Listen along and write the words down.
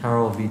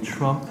Carroll v.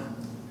 Trump,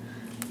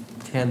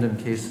 tandem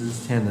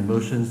cases, tandem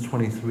motions,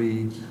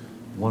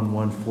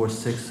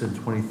 23-1146 and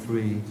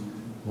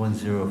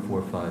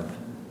 23-1045.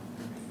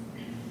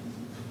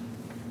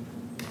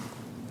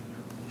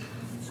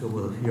 So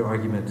we'll hear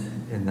argument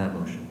in that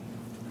motion.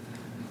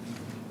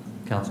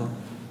 Counsel?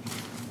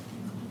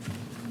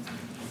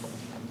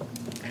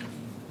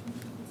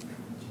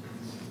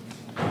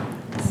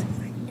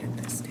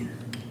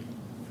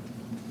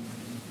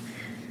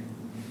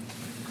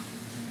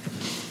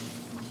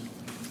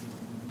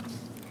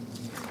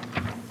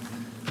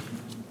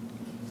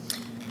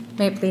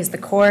 May it please the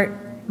court.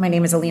 My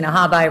name is Alina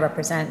Haba. I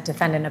represent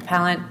defendant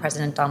appellant,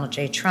 President Donald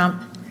J.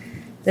 Trump.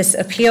 This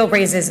appeal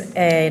raises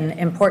an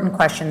important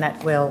question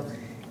that will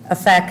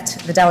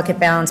affect the delicate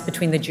balance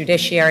between the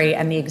judiciary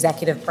and the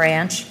executive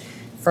branch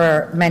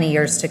for many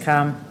years to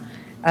come.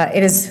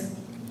 It is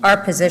our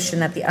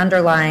position that the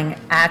underlying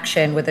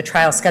action with the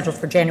trial scheduled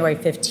for January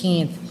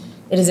 15th,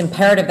 it is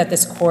imperative that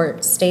this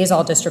court stays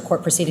all district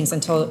court proceedings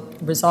until it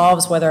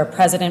resolves whether a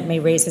president may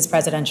raise his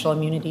presidential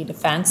immunity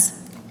defense.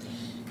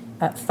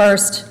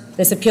 First,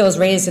 this appeal is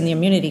raised in the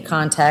immunity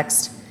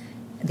context.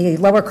 The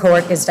lower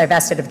court is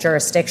divested of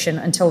jurisdiction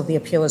until the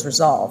appeal is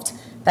resolved.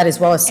 That is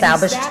well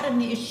established. And is that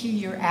an issue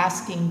you're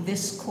asking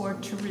this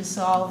court to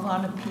resolve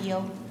on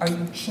appeal? Are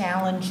you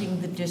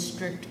challenging the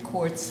district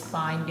court's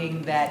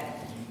finding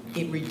that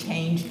it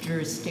retained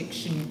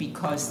jurisdiction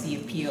because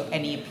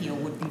any appeal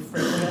would be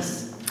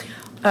frivolous?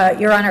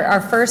 Your Honor,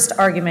 our first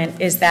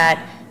argument is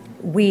that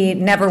we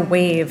never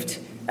waived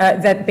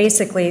that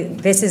basically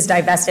this is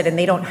divested and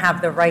they don't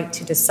have the right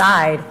to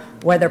decide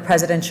whether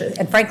presidential,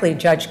 and frankly,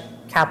 Judge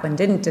Kaplan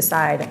didn't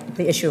decide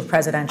the issue of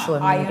presidential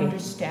immunity. I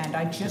understand.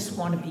 I just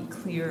want to be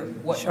clear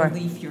what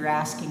relief you're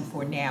asking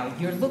for now.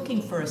 You're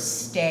looking for a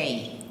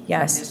stay from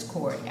this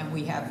court, and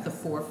we have the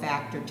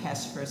 4-factor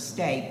test for a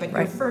stay. But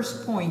your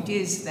first point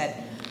is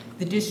that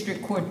the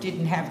district court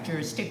didn't have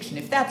jurisdiction.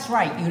 If that's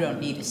right, you don't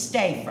need a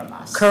stay from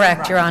us.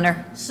 Correct, Your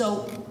Honor.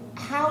 So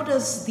how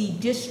does the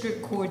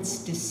district court's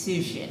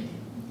decision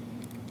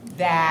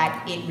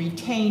that it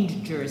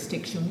retained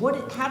jurisdiction,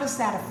 how does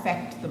that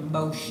affect the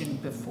motion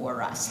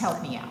before us?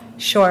 Help me out.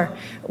 Sure.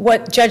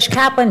 What Judge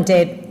Kaplan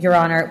did, Your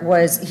Honor,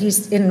 was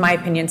he's, in my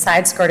opinion,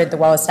 side-skirted the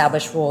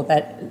well-established rule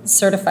that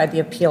certified the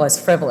appeal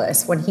as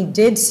frivolous. When he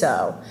did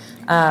so,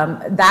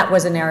 that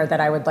was an error that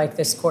I would like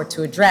this court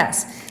to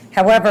address.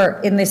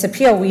 However, in this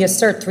appeal, we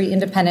assert 3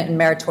 independent and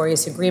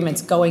meritorious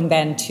agreements going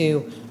then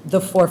to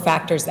the 4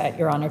 factors that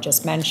Your Honor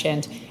just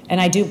mentioned.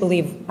 And I do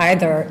believe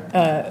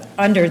either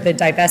under the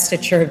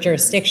divestiture of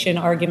jurisdiction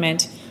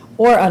argument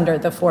or under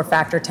the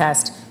 4-factor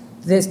test,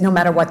 no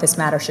matter what, this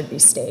matter should be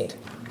stayed,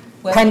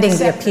 pending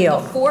the appeal.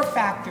 The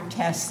 4-factor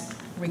test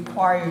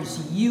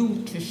requires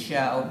you to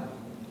show,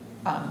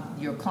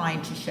 your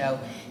client to show,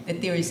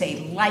 that there is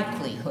a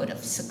likelihood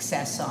of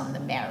success on the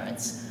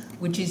merits,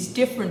 which is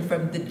different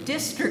from the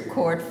district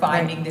court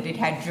finding that it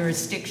had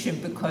jurisdiction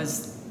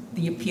because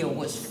the appeal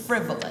was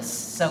frivolous.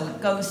 So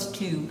it goes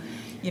to,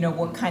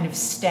 what kind of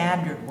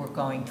standard we're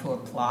going to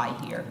apply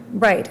here.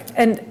 Right.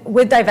 And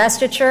with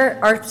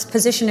divestiture, our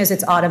position is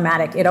it's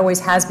automatic. It always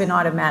has been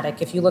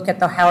automatic. If you look at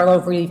the Carroll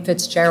v.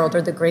 Fitzgerald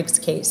or the Griggs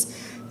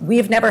case,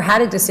 we've never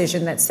had a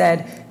decision that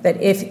said that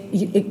if,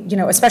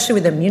 especially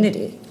with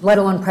immunity, let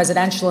alone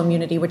presidential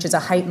immunity, which is a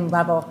heightened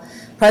level,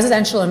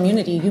 presidential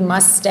immunity, you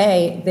must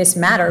stay this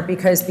matter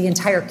because the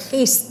entire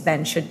case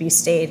then should be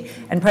stayed.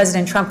 And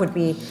President Trump would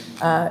be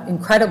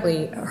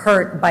incredibly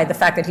hurt by the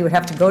fact that he would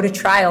have to go to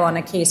trial on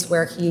a case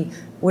where he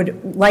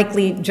would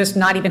likely just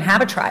not even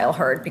have a trial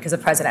heard because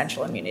of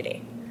presidential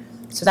immunity.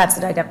 So that's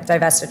the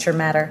divestiture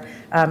matter.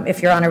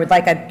 If Your Honor would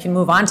like, I can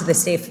move on to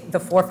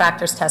the 4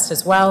 factors test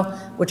as well,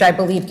 which I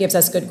believe gives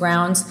us good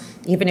grounds,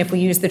 even if we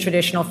use the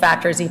traditional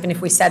factors, even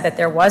if we said that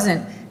there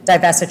wasn't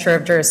divestiture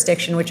of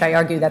jurisdiction, which I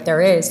argue that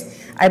there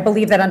is. I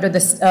believe that under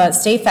the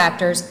state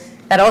factors,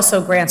 that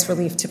also grants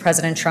relief to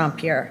President Trump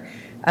here.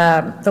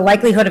 The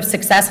likelihood of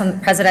success on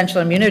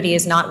presidential immunity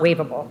is not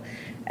waivable.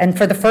 And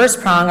for the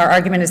first prong, our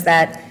argument is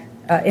that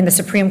in the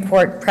Supreme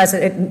Court,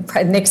 President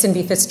Nixon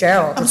v.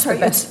 Fitzgerald. I'm sorry,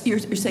 you're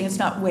saying it's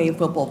not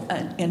waivable,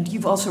 and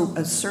you've also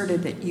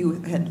asserted that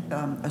you had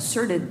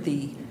asserted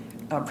the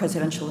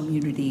presidential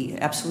immunity,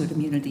 absolute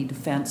immunity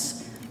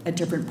defense at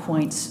different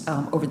points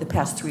over the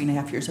past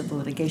 3.5 years of the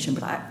litigation,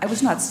 but I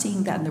was not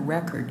seeing that in the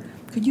record.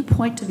 Could you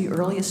point to the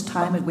earliest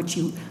time at which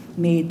you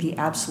made the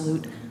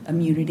absolute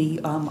immunity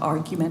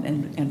argument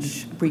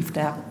and briefed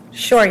out?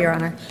 Sure, Your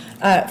Honor.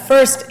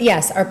 First,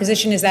 yes, our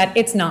position is that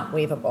it's not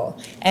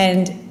waivable.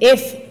 And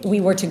if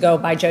we were to go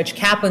by Judge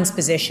Kaplan's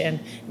position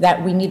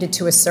that we needed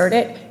to assert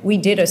it, we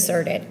did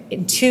assert it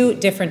in 2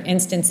 different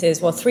instances,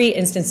 3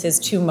 instances,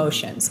 2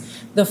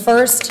 motions. The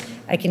first,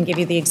 I can give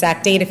you the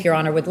exact date if Your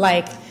Honor would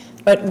like,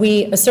 but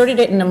we asserted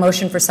it in a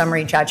motion for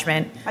summary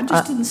judgment. I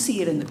just didn't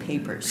see it in the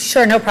papers.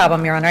 Sure, no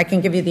problem, Your Honor. I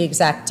can give you the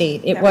exact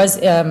date. It was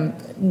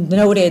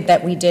noted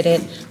that we did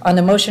it on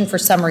the motion for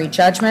summary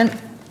judgment,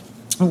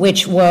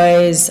 which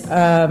was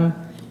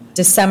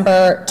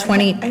December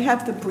 20. I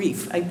have the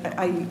brief.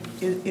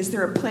 Is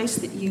there a place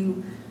that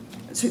you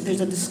so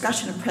there's a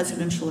discussion of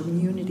presidential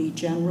immunity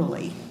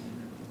generally.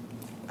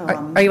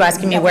 Are you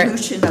asking me where?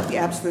 Evolution of the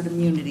absolute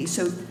immunity.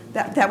 So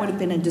that would have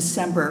been in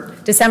December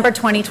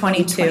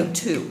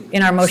 2022.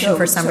 In our motion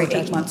for summary So 8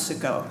 judgment. months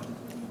ago,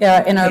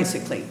 Yeah,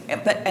 basically.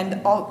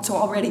 So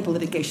already the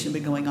litigation had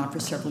been going on for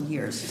several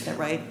years, is that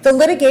right? The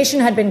litigation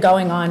had been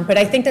going on, but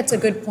I think that's a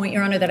good point,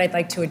 Your Honor, that I'd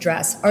like to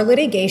address. Our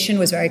litigation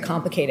was very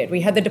complicated.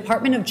 We had the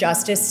Department of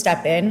Justice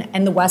step in,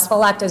 and the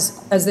Westfall Act,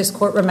 as this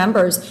court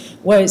remembers,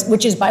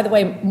 which is, by the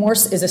way, more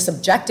is a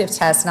subjective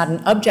test, not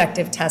an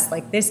objective test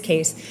like this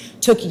case,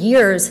 took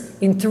years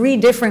in 3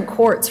 different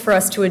courts for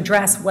us to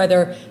address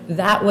whether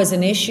that was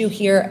an issue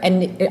here,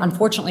 and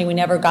unfortunately, we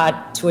never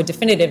got to a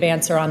definitive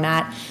answer on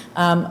that.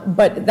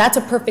 But that's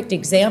a perfect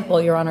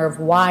example, Your Honor, of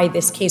why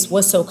this case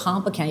was so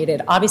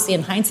complicated. Obviously,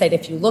 in hindsight,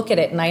 if you look at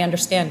it, and I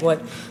understand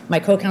what my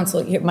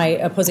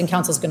opposing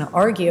counsel is going to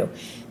argue,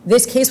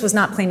 this case was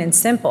not plain and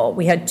simple.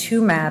 We had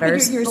 2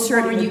 matters. You're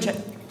asserting,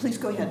 please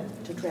go ahead,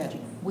 Judge Radji.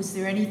 Was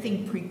there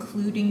anything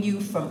precluding you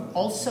from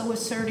also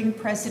asserting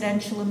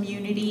presidential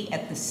immunity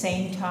at the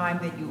same time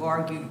that you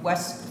argued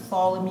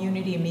Westfall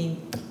immunity? I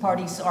mean,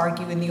 parties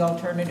argue in the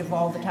alternative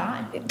all the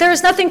time. There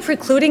is nothing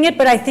precluding it,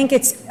 but I think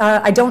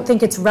I don't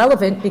think it's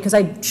relevant because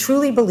I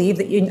truly believe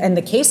that, and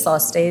the case law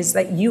states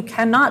that you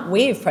cannot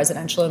waive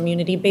presidential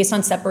immunity based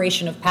on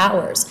separation of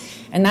powers,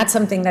 and that's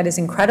something that is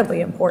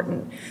incredibly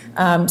important.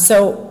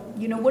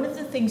 You know, one of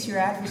the things your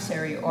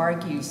adversary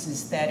argues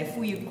is that if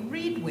we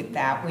agreed with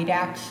that, we'd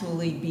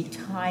actually be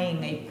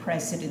tying a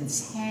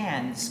president's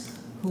hands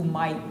who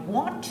might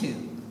want to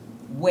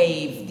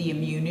waive the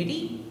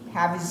immunity,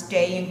 have his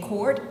day in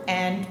court,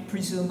 and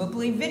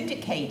presumably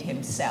vindicate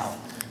himself.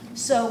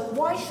 So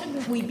why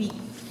shouldn't we be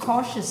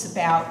cautious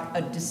about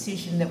a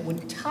decision that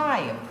would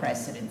tie a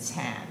president's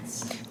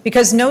hands?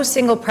 Because no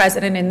single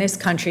president in this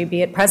country,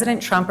 be it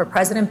President Trump or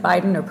President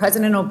Biden or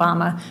President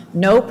Obama,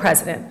 no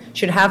president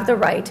should have the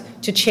right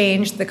to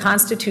change the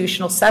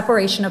constitutional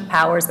separation of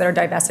powers that are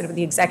divested of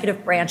the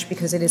executive branch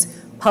because it is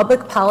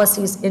public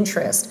policy's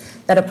interest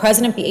that a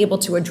president be able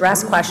to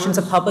address questions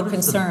of public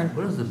concern.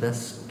 What is the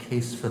best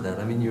case for that?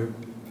 I mean, you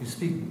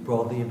speak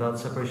broadly about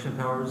separation of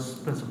powers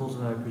principles,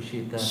 and I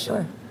appreciate that.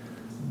 Sure.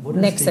 What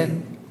is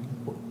Nixon.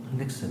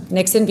 Nixon.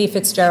 Nixon v.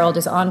 Fitzgerald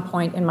is on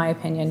point, in my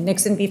opinion.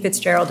 Nixon v.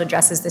 Fitzgerald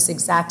addresses this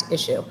exact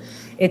issue.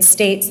 It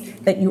states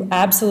that you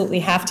absolutely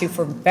have to,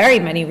 for very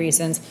many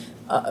reasons,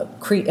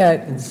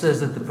 It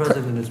says that the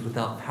president is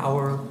without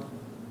power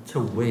to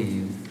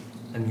waive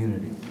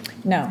immunity.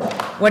 No.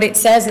 What it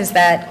says is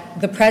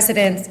that the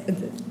president,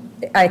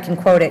 I can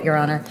quote it, Your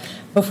Honor,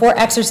 before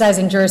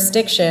exercising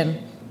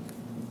jurisdiction,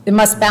 it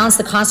must balance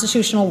the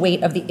constitutional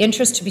weight of the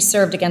interest to be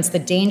served against the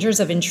dangers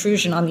of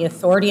intrusion on the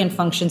authority and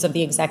functions of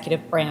the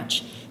executive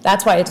branch.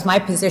 That's why it's my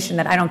position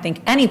that I don't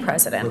think any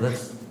president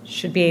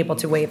should be able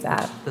to waive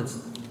that. That's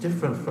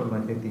different from,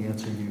 I think, the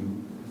answer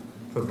you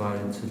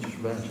provided to Judge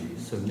Radji.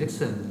 So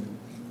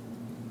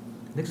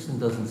Nixon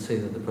doesn't say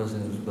that the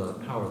president is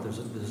without power. There's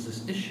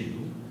this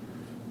issue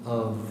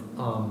of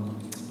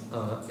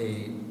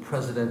a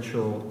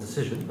presidential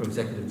decision or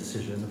executive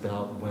decision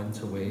about when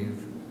to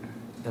waive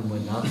and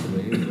when not to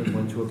waive, and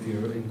when to appear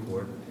in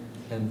court.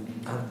 And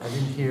I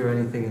didn't hear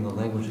anything in the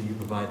language that you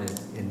provided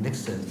in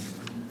Nixon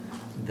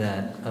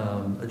that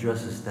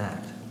addresses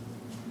that.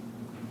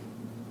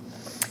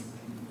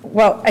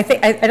 Well, I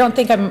don't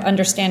think I'm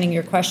understanding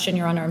your question,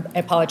 Your Honor. I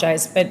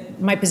apologize,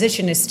 but my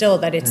position is still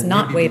that it's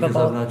not maybe waivable.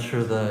 Because I'm not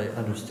sure that I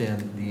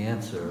understand the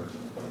answer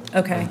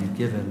Okay. that you've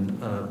given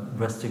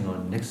resting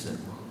on Nixon.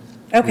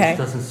 Okay. Which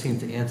doesn't seem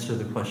to answer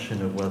the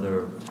question of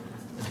whether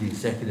the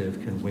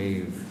executive can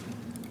waive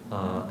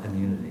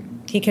immunity.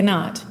 He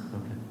cannot.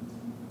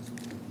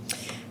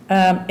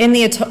 Okay. In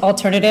the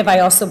alternative, I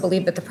also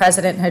believe that the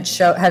president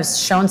has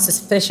shown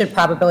sufficient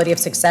probability of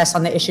success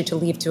on the issue to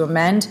leave to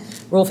amend.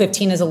 Rule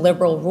 15 is a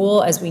liberal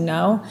rule, as we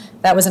know.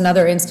 That was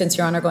another instance,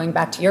 Your Honor, going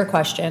back to your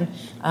question,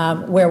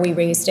 where we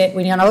raised it.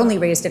 We not only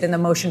raised it in the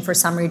motion for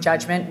summary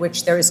judgment,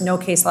 which there is no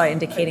case law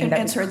indicating that.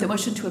 And sorry, the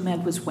motion to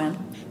amend was when?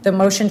 The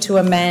motion to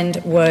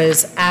amend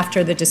was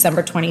after the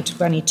December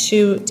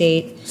 2022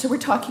 date. So we're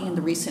talking in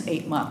the recent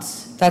 8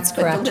 months. That's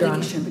correct, but the Your Honor.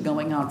 litigation had been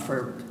going on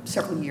for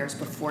several years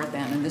before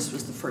then, and this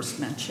was the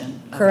first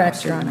mention of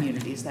Correct, Your absolute Honor.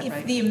 immunity. Is that If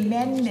right? the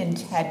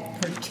amendment had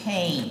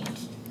pertained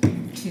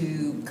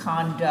to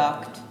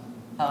conduct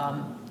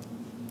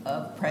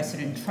of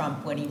President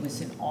Trump when he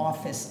was in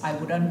office, I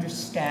would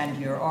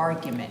understand your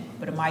argument.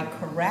 But am I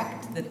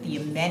correct that the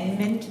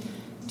amendment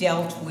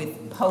dealt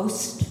with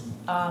post-office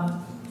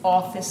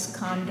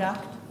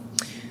conduct?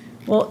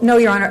 Well, no,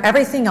 Your Honor.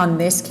 Everything on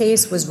this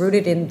case was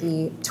rooted in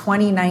the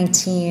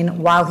 2019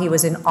 while he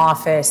was in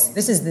office.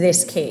 This is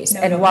this case.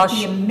 No, and no, while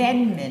the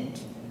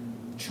amendment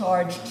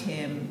charged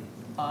him,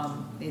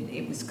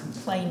 it was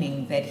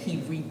complaining that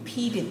he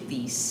repeated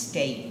these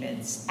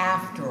statements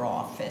after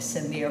office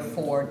and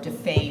therefore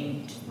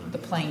defamed the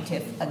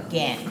plaintiff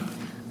again.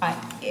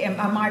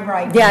 Am I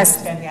right?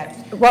 Yes. To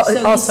understand that? Well,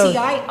 so also, you see,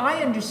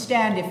 I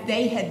understand if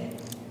they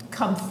had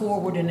come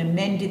forward and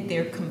amended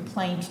their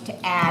complaint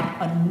to add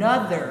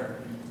another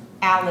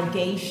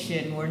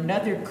allegation or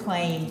another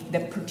claim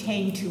that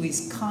pertained to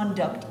his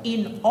conduct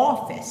in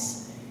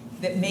office,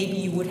 that maybe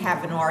you would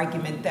have an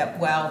argument that,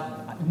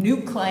 well,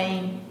 new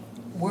claim,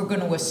 we're going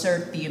to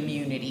assert the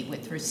immunity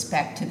with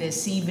respect to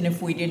this, even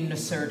if we didn't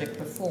assert it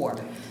before.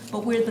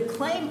 But where the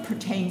claim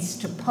pertains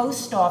to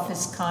post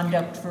office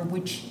conduct for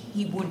which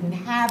he wouldn't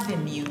have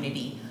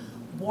immunity,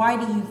 why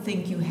do you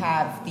think you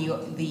have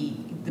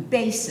the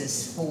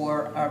basis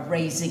for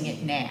raising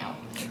it now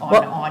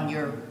on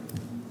your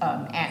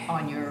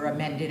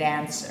amended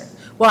answer?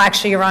 Well,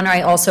 actually, Your Honor,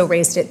 I also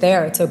raised it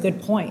there. It's a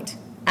good point.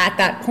 At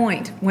that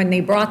point, when they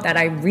brought that,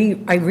 I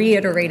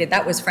reiterated,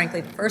 that was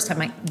frankly the first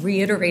time I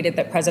reiterated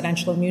that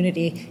presidential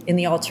immunity in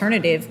the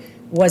alternative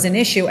was an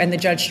issue, and the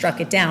judge struck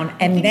it down.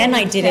 And then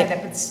I did it.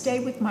 But stay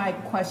with my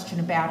question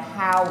about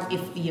how,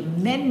 if the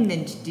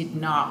amendment did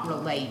not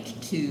relate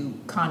to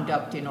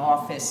conduct in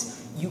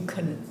office, you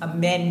can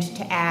amend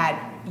to add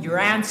your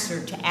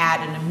answer to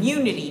add an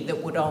immunity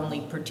that would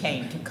only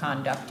pertain to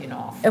conduct in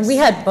office. And we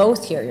had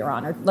both here, Your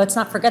Honor. Let's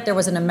not forget there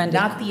was an amended.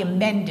 Not the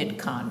amended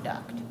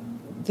conduct.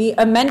 The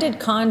amended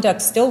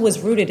conduct still was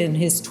rooted in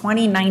his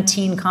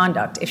 2019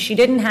 conduct. If she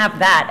didn't have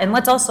that, and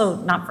let's also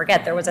not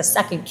forget there was a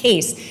second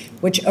case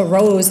which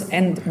arose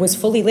and was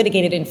fully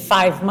litigated in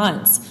 5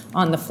 months.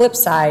 On the flip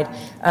side,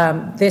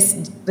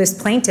 this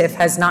plaintiff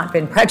has not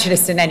been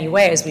prejudiced in any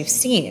way, as we've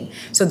seen.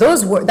 So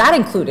that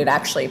included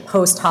actually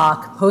post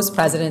hoc, post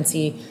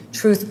presidency,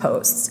 truth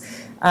posts.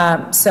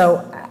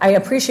 So I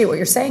appreciate what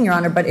you're saying, Your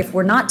Honor, but if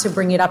we're not to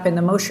bring it up in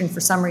the motion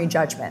for summary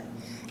judgment,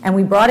 and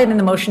we brought it in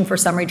the motion for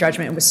summary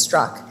judgment, it was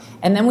struck.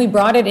 And then we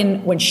brought it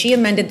in when she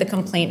amended the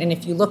complaint, and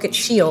if you look at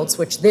Shields,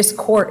 which this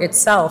court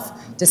itself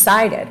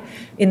decided,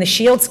 in the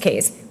Shields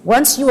case,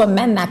 once you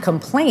amend that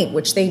complaint,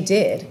 which they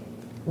did,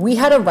 we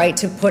had a right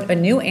to put a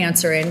new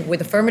answer in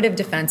with affirmative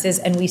defenses,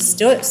 and we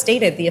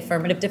stated the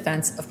affirmative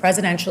defense of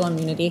presidential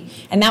immunity,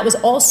 and that was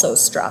also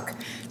struck.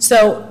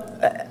 So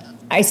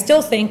I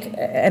still think,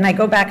 and I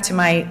go back to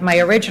my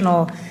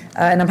original,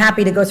 and I'm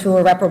happy to go through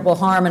irreparable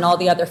harm and all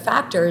the other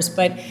factors,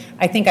 but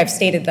I think I've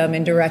stated them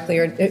indirectly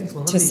or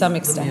to some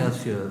extent. Let me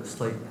ask you a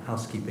slight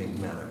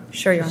housekeeping matter.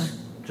 Sure, Your Honor.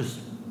 Just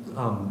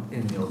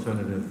in the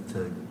alternative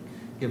to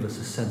give us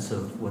a sense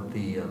of what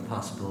the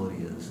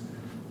possibility is.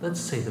 Let's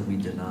say that we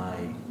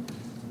deny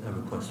a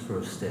request for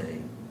a stay.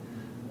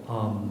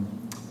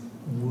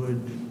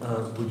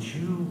 Would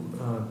you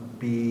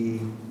be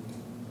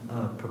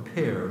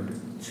prepared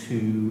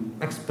to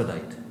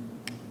expedite,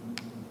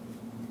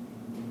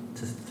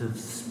 to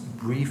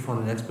brief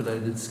on an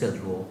expedited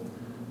schedule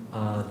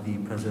the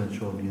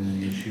presidential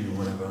immunity issue and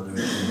whatever other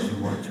issues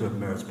you want to a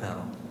merits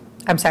panel?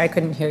 I'm sorry, I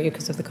couldn't hear you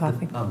because of the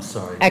coughing. I'm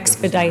sorry.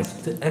 Expedite.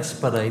 To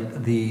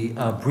expedite the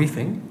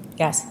briefing.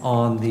 Yes.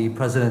 On the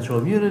presidential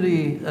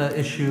immunity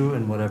issue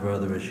and whatever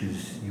other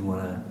issues you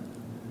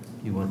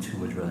want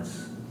to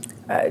address.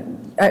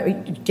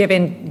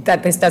 Given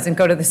that this doesn't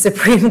go to the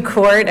Supreme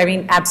Court, I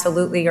mean,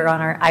 absolutely, Your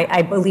Honor.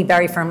 I believe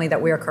very firmly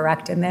that we are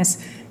correct in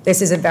this.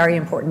 This is a very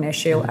important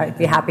issue. I'd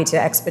be happy to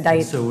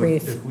expedite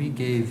brief. So if we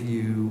gave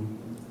you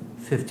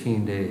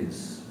 15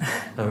 days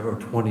or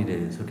 20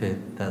 days, okay,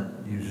 that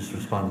you just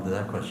responded to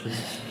that question.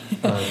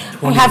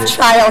 I have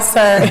trial,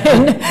 sir,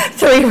 in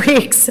 3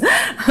 weeks,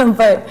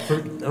 but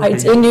okay.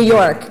 It's in New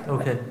York.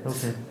 Okay.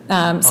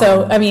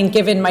 So, I mean,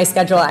 given my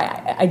schedule,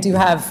 I do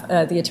have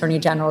the Attorney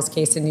General's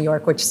case in New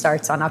York, which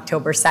starts on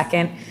October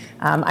 2nd.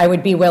 I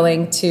would be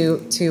willing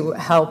to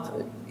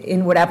help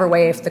in whatever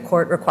way if the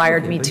court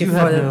required me to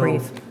for the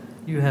brief.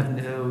 You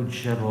have no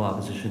general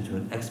opposition to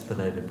an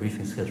expedited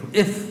briefing schedule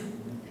if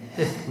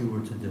we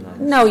were to deny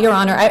this? No, Your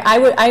Honor.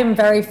 I am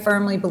very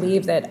firmly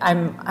believe that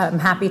I'm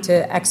happy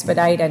to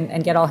expedite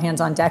and get all hands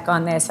on deck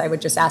on this. I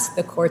would just ask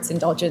the court's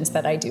indulgence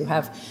that I do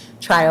have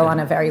trial on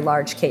a very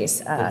large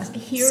case.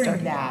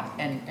 Hearing that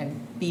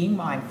and being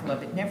mindful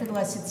of it,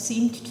 nevertheless, it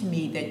seemed to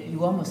me that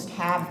you almost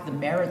have the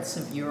merits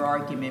of your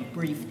argument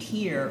briefed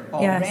here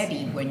already.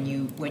 Yes. when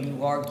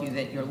you argue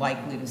that you're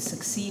likely to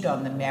succeed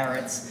on the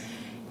merits.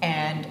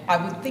 And I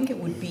would think it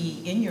would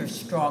be in your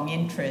strong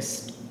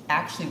interest,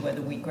 actually, whether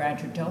we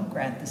grant or don't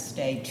grant the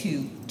stay,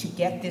 to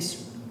get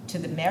this to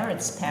the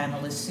merits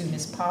panel as soon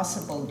as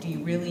possible. Do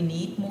you really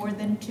need more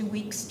than 2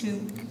 weeks to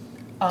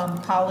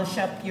polish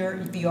up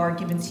the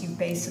arguments you've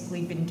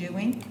basically been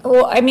doing?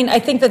 Well, I mean, I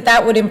think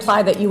that would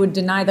imply that you would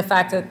deny the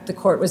fact that the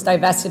court was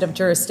divested of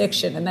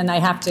jurisdiction, and then I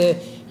have to,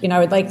 I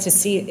would like to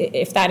see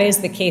if that is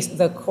the case,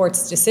 the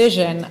court's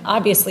decision.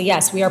 Obviously,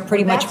 yes, we are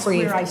pretty much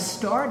free. That's where I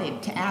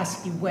started to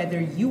ask you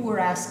whether you were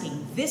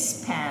asking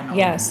this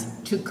panel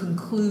to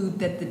conclude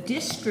that the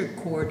district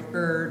court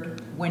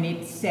erred when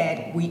it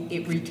said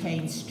it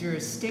retains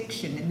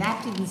jurisdiction, and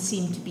that didn't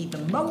seem to be the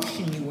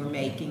motion you were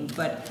making,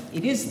 but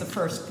it is the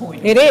first point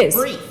of the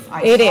brief.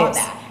 I saw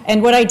that.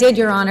 And what I did,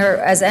 Your Honor,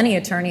 as any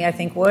attorney I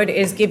think would,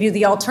 is give you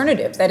the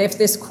alternative, that if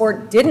this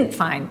court didn't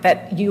find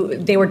that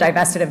they were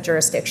divested of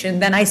jurisdiction,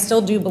 then I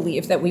still do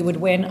believe that we would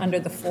win under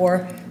the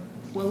 4.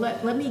 Well,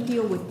 let me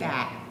deal with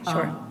that.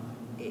 Sure.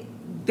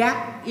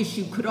 that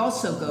issue could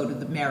also go to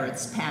the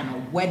merits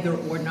panel, whether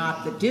or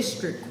not the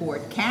district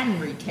court can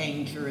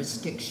retain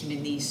jurisdiction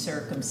in these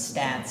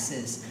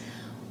circumstances.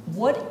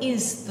 What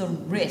is the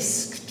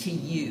risk to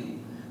you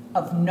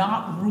of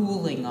not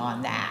ruling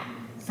on that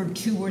for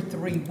 2 or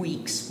 3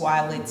 weeks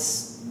while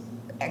it's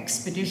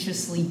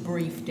expeditiously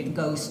briefed and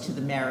goes to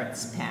the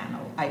merits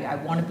panel? I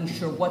want to be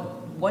sure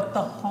what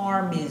the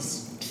harm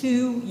is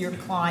to your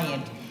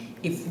client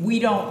if we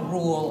don't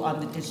rule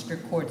on the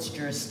district court's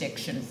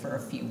jurisdiction for a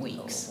few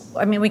weeks.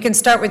 I mean, we can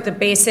start with the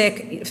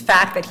basic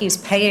fact that he's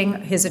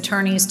paying his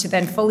attorneys to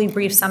then fully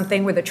brief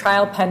something with a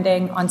trial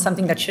pending on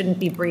something that shouldn't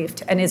be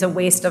briefed and is a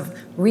waste of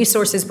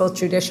resources, both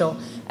judicial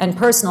and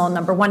personal,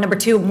 number one. Number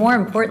two, more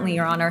importantly,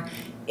 Your Honor,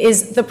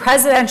 is the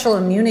presidential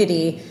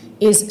immunity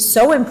is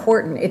so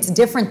important. It's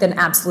different than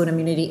absolute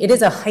immunity. It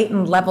is a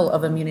heightened level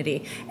of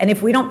immunity. And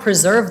if we don't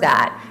preserve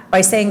that by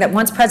saying that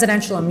once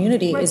presidential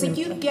immunity right, is... But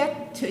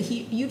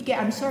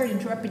I'm sorry to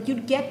interrupt, but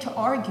you'd get to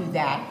argue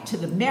that to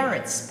the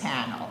merits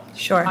panel.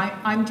 Sure.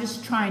 I'm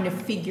just trying to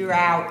figure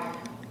out,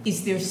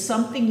 is there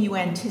something you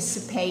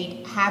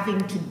anticipate having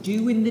to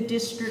do in the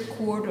district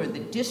court or the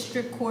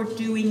district court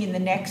doing in the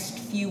next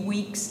few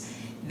weeks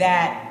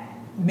that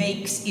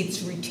makes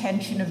its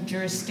retention of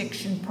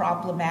jurisdiction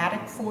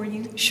problematic for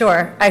you?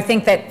 Sure. I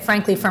think that,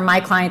 frankly, for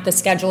my client, the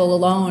schedule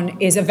alone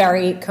is a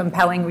very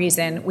compelling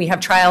reason. We have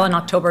trial on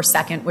October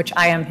 2nd, which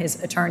I am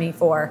his attorney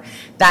for.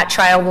 That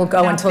trial will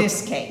go until... Not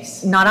this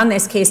case. Not on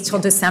this case, till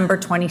December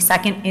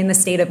 22nd in the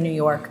state of New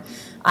York.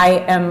 I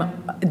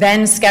am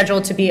then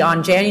scheduled to be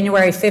on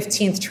January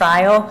 15th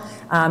trial,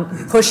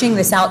 pushing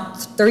this out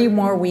 3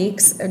 more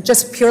weeks,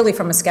 just purely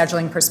from a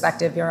scheduling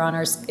perspective, Your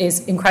Honors,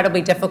 is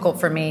incredibly difficult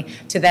for me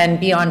to then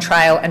be on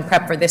trial and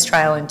prep for this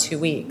trial in 2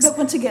 weeks. But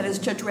once again, as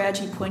Judge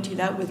Radji pointed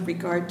out with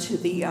regard to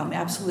the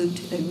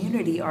absolute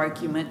immunity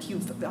argument,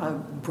 you've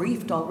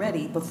briefed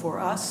already before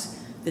us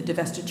the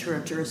divestiture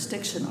of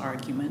jurisdiction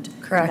argument.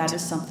 Correct. That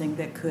is something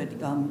that could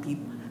be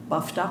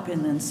buffed up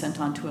and then sent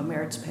on to a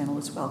merits panel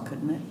as well,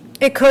 couldn't it?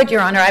 It could, Your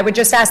Honor. I would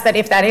just ask that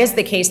if that is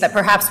the case, that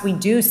perhaps we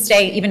do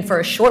stay even for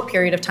a short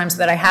period of time so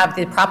that I have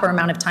the proper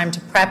amount of time to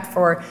prep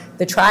for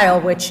the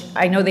trial, which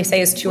I know they say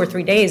is 2 or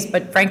 3 days,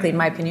 but frankly, in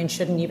my opinion,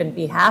 shouldn't even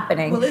be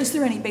happening. Well, is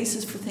there any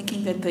basis for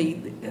thinking that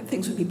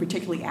things would be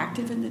particularly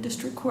active in the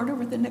district court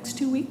over the next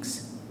 2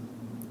 weeks?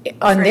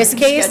 On this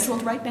case?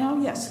 Scheduled right now,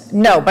 yes.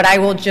 No, but I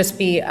will just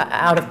be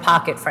out of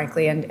pocket,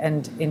 frankly,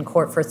 and in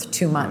court for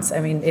 2 months. I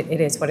mean,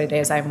 it is what it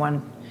is. I'm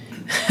one.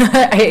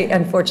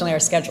 Unfortunately, our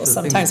schedules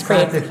So sometimes things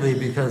create. practically,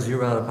 because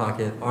you're out of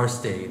pocket, are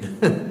stayed.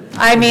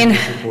 I mean,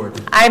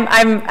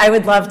 I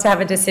would love to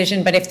have a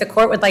decision, but if the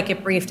court would like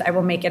it briefed, I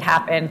will make it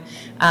happen.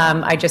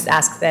 I just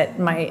ask that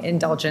my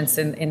indulgence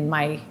in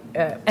my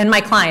and my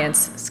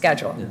client's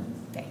schedule. Yeah.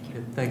 Thank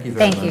you. Thank you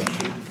very much.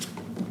 Thank you.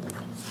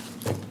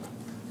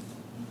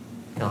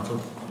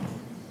 Counsel?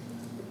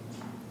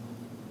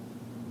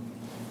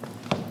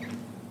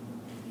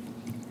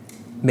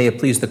 May it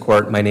please the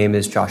court, my name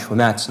is Joshua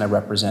Metz, and I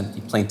represent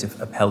the plaintiff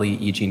appellee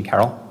Eugene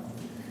Carroll.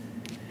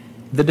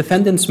 The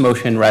defendant's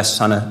motion rests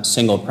on a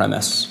single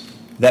premise,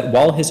 that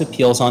while his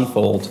appeals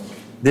unfold,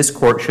 this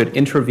court should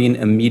intervene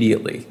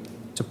immediately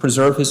to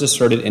preserve his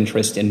asserted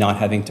interest in not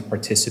having to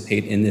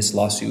participate in this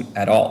lawsuit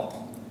at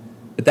all.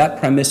 But that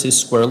premise is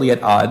squarely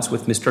at odds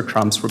with Mr.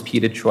 Trump's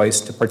repeated choice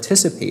to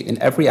participate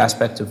in every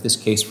aspect of this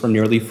case for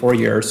nearly 4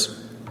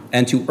 years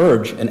and to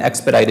urge an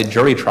expedited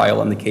jury trial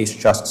on the case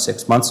just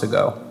 6 months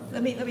ago.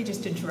 Let me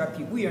just interrupt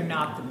you. We are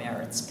not the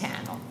merits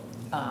panel,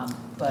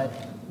 but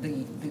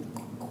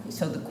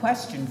so the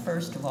question,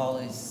 first of all,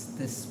 is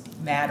this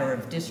matter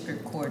of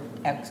district court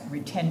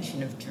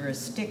retention of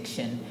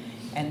jurisdiction,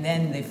 and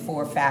then the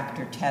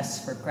 4-factor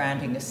tests for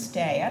granting a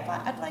stay.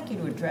 I'd like you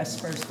to address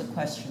first the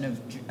question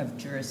of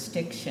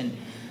jurisdiction.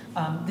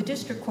 The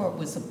district court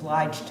was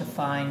obliged to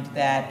find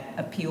that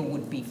appeal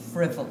would be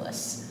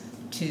frivolous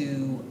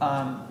to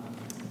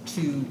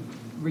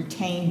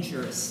retain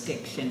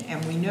jurisdiction,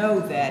 and we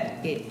know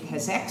that it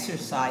has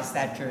exercised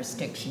that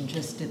jurisdiction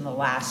just in the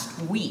last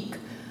week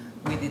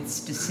with its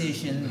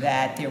decision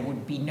that there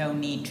would be no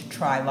need to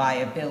try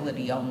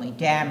liability, only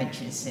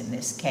damages in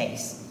this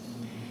case.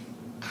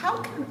 How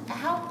can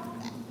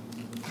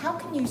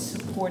you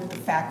support the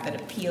fact that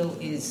appeal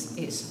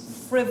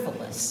is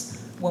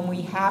frivolous when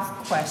we have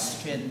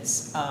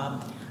questions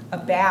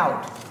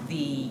about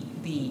the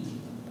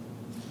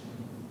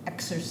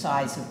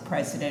exercise of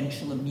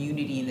presidential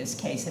immunity in this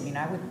case? I mean,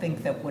 I would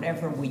think that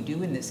whatever we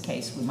do in this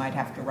case, we might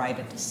have to write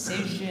a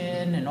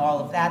decision and all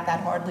of that.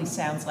 That hardly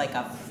sounds like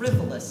a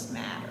frivolous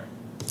matter.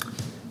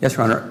 Yes,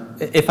 Your Honor.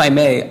 If I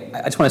may,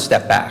 I just want to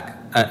step back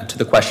to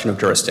the question of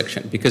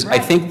jurisdiction, because Right.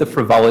 I think the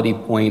frivolity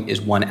point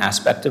is one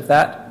aspect of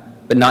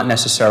that, but not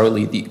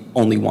necessarily the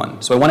only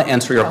one. So I want to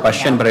answer your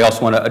question, but I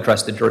also want to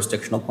address the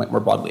jurisdictional point more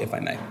broadly, if I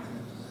may.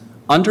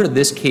 Under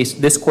this case,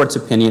 this court's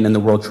opinion in the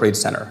World Trade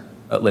Center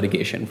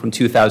litigation from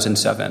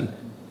 2007,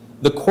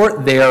 the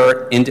court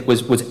there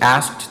was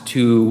asked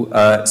to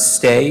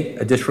stay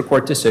a district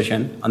court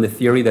decision on the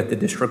theory that the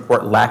district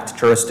court lacked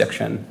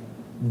jurisdiction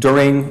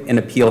during an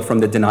appeal from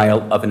the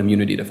denial of an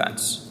immunity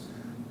defense.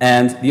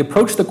 And the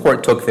approach the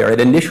court took there, it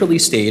initially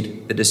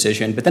stayed the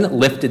decision, but then it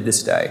lifted the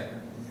stay.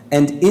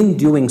 And in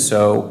doing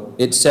so,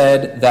 it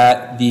said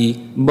that the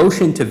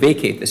motion to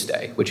vacate the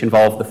stay, which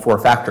involved the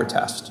four-factor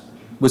test,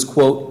 was,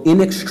 quote,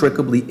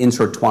 inextricably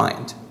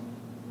intertwined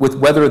with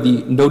whether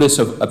the notice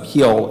of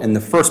appeal in the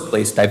first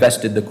place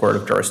divested the court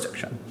of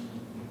jurisdiction.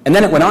 And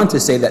then it went on to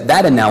say that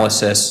that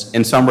analysis,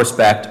 in some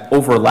respect,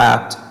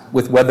 overlapped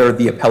with whether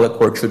the appellate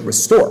court should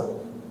restore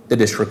the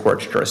district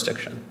court's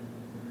jurisdiction,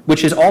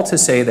 which is all to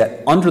say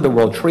that under the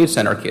World Trade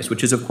Center case,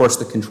 which is, of course,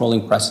 the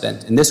controlling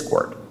precedent in this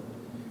court,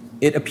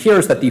 it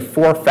appears that the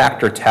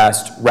four-factor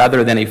test,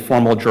 rather than a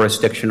formal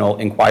jurisdictional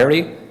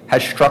inquiry,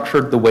 has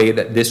structured the way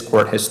that this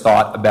court has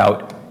thought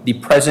about the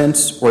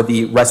presence or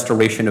the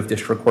restoration of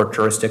district court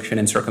jurisdiction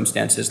in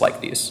circumstances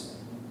like these.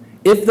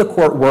 If the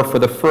court were for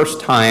the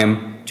first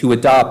time to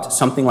adopt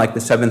something like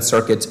the Seventh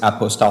Circuit's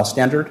apostille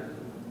standard,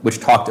 which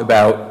talked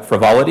about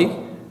frivolity,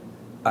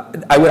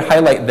 I would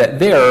highlight that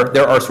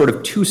there are sort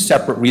of two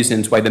separate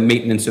reasons why the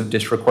maintenance of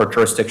district court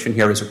jurisdiction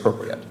here is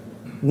appropriate.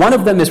 One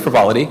of them is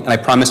frivolity, and I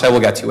promise I will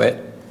get to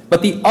it.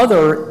 But the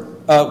other,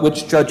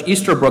 which Judge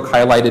Easterbrook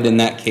highlighted in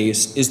that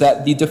case, is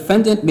that the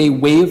defendant may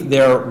waive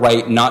their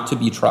right not to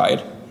be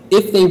tried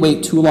if they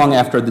wait too long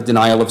after the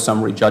denial of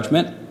summary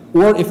judgment,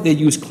 or if they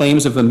use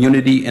claims of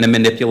immunity in a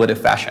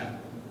manipulative fashion.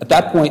 At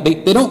that point,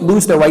 they don't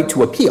lose their right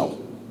to appeal,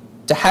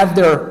 to have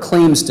their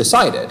claims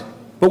decided.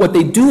 But what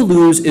they do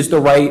lose is the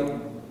right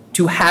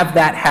to have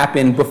that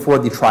happen before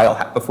the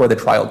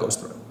trial goes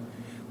through.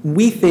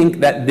 We think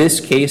that this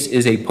case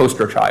is a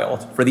poster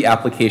child for the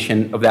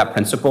application of that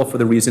principle for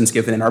the reasons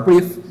given in our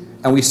brief,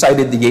 and we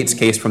cited the Yates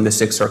case from the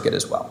Sixth Circuit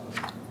as well.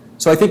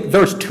 So I think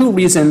there's two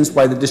reasons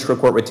why the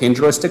district court retained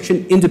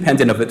jurisdiction,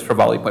 independent of its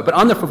frivolity point. But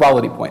on the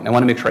frivolity point, and I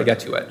want to make sure I get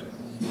to it,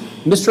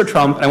 Mr.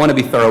 Trump, and I want to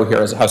be thorough here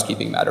as a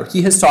housekeeping matter,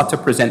 he has sought to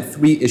present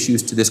three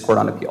issues to this court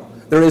on appeal.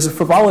 There is a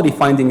frivolity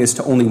finding as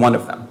to only one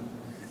of them.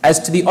 As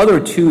to the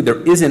other two,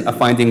 there isn't a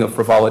finding of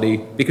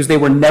frivolity because they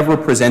were never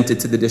presented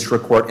to the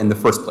district court in the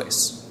first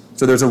place.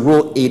 So there's a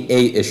Rule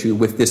 8A issue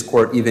with this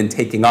court even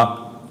taking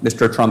up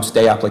Mr. Trump's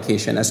stay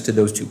application as to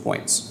those 2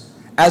 points.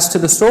 As to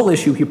the sole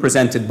issue he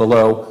presented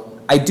below,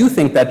 I do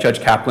think that Judge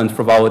Kaplan's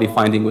frivolity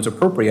finding was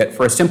appropriate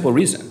for a simple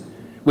reason,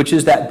 which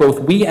is that both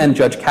we and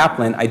Judge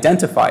Kaplan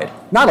identified,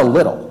 not a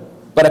little,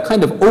 but a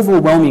kind of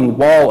overwhelming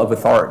wall of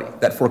authority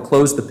that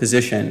foreclosed the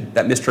position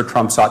that Mr.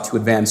 Trump sought to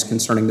advance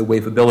concerning the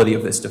waivability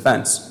of this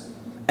defense.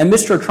 And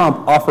Mr.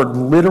 Trump offered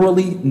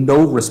literally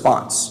no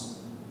response.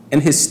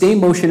 In his stay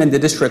motion in the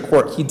district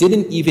court, he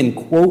didn't even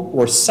quote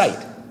or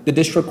cite the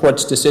district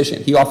court's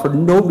decision. He offered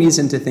no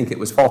reason to think it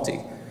was faulty.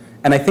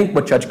 And I think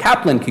what Judge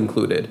Kaplan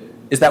concluded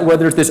is that where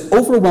there's this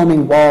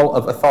overwhelming wall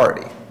of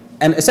authority,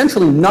 and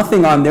essentially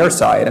nothing on their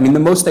side, I mean, the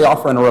most they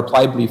offer in a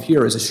reply brief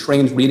here is a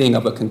strange reading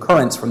of a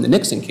concurrence from the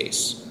Nixon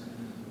case,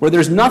 where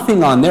there's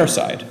nothing on their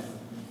side,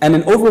 and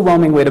an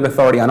overwhelming weight of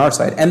authority on our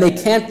side, and they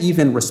can't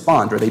even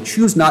respond, or they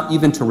choose not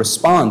even to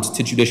respond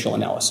to judicial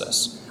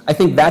analysis. I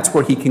think that's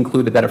where he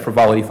concluded that a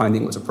frivolity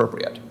finding was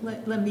appropriate.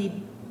 Let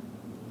me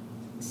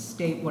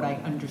state what I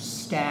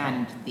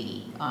understand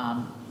the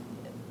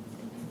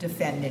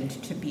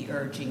defendant to be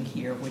urging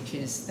here, which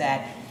is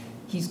that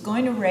he's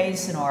going to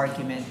raise an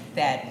argument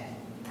that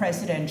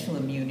presidential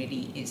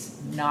immunity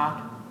is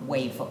not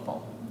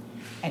waivable.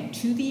 And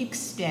to the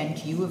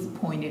extent you have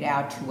pointed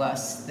out to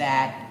us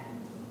that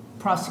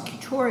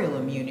prosecutorial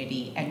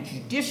immunity and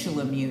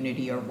judicial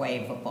immunity are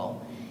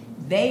waivable,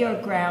 they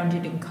are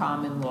grounded in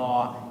common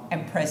law,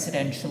 and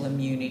presidential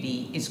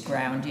immunity is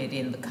grounded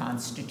in the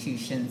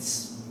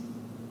Constitution's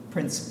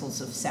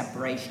principles of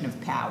separation of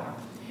power.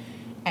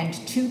 And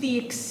to the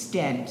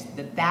extent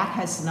that that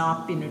has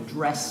not been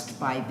addressed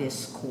by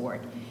this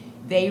court,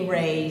 they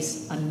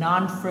raise a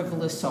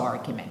non-frivolous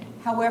argument.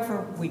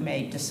 However, we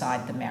may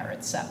decide the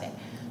merits of it.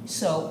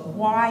 So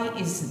why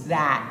is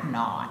that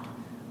not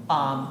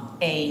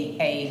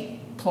a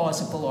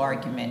plausible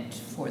argument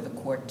for the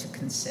court to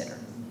consider?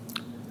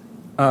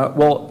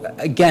 Well,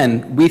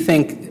 again, we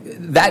think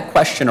that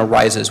question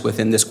arises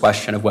within this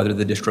question of whether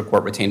the district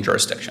court retained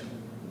jurisdiction,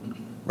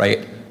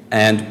 right?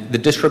 And the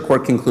district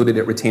court concluded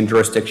it retained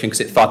jurisdiction because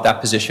it thought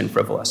that position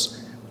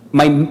frivolous.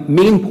 My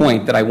main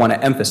point that I want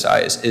to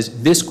emphasize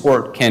is this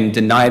court can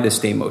deny the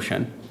stay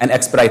motion and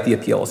expedite the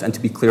appeals. And to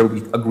be clear,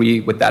 we agree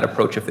with that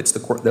approach if it's the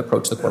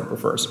approach the court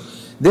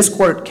prefers. This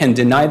court can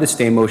deny the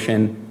stay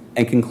motion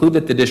and conclude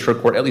that the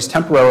district court at least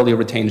temporarily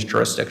retains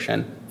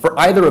jurisdiction for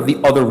either of the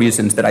other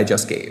reasons that I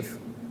just gave,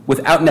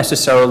 without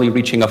necessarily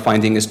reaching a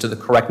finding as to the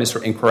correctness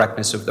or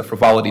incorrectness of the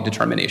frivolity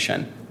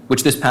determination,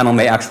 which this panel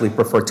may actually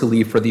prefer to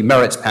leave for the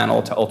merits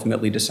panel to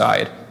ultimately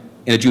decide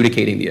in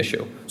adjudicating the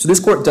issue. So this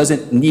court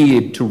doesn't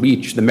need to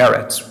reach the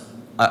merits,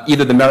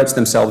 either the merits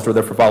themselves or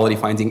the frivolity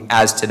finding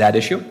as to that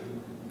issue,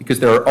 because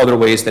there are other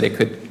ways that it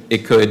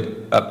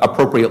could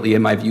appropriately,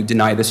 in my view,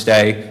 deny the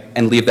stay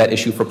and leave that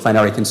issue for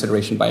plenary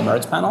consideration by a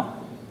merits panel.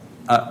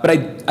 But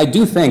I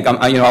do think,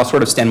 I'll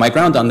sort of stand my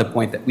ground on the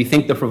point that we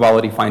think the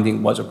frivolity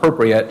finding was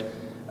appropriate.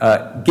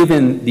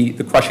 given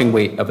the crushing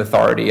weight of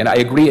authority. And I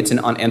agree it's an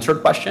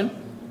unanswered question,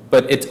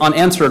 but it's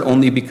unanswered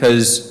only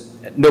because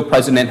no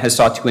president has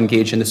sought to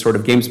engage in the sort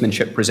of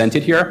gamesmanship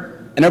presented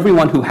here, and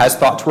everyone who has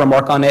thought to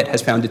remark on it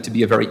has found it to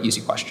be a very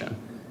easy question.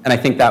 And I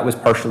think that was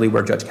partially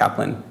where Judge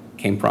Kaplan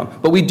came from.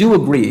 But we do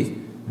agree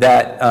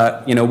that,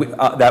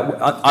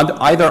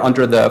 either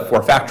under the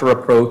four-factor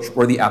approach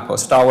or the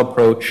apostille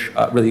approach,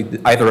 really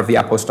either of the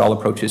apostille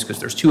approaches, because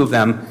there's two of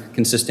them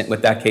consistent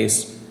with that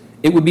case,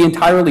 it would be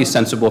entirely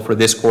sensible for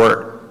this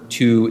court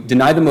to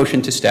deny the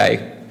motion to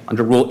stay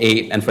under Rule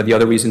 8 and for the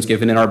other reasons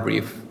given in our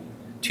brief,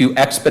 to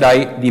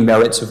expedite the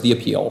merits of the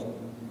appeal.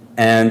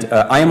 And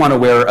I am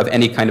unaware of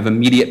any kind of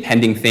immediate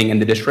pending thing in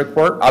the district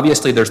court.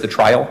 Obviously, there's the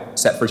trial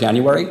set for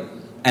January.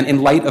 And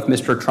in light of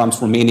Mr.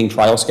 Trump's remaining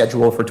trial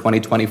schedule for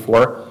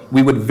 2024,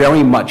 we would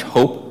very much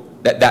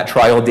hope that that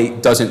trial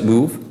date doesn't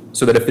move,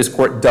 so that if this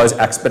court does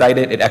expedite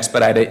it, it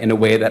expedite it in a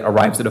way that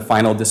arrives at a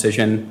final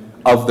decision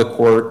of the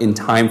court in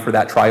time for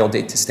that trial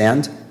date to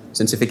stand.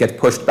 Since if it gets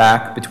pushed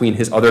back between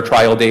his other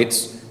trial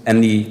dates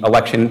and the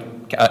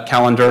election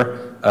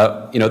calendar,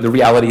 the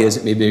reality is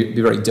it may be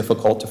very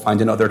difficult to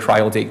find another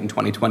trial date in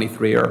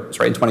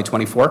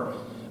 2024.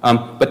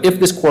 But if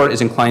this court is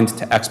inclined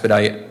to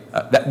expedite,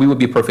 that we would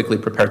be perfectly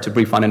prepared to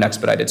brief on an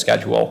expedited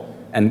schedule.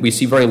 And we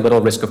see very little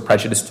risk of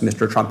prejudice to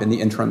Mr. Trump in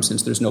the interim,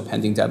 since there's no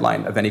pending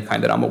deadline of any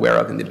kind that I'm aware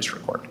of in the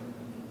district court.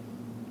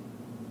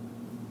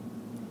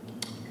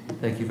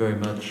 Thank you very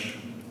much.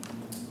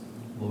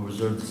 We'll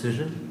reserve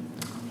decision.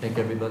 Thank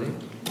everybody.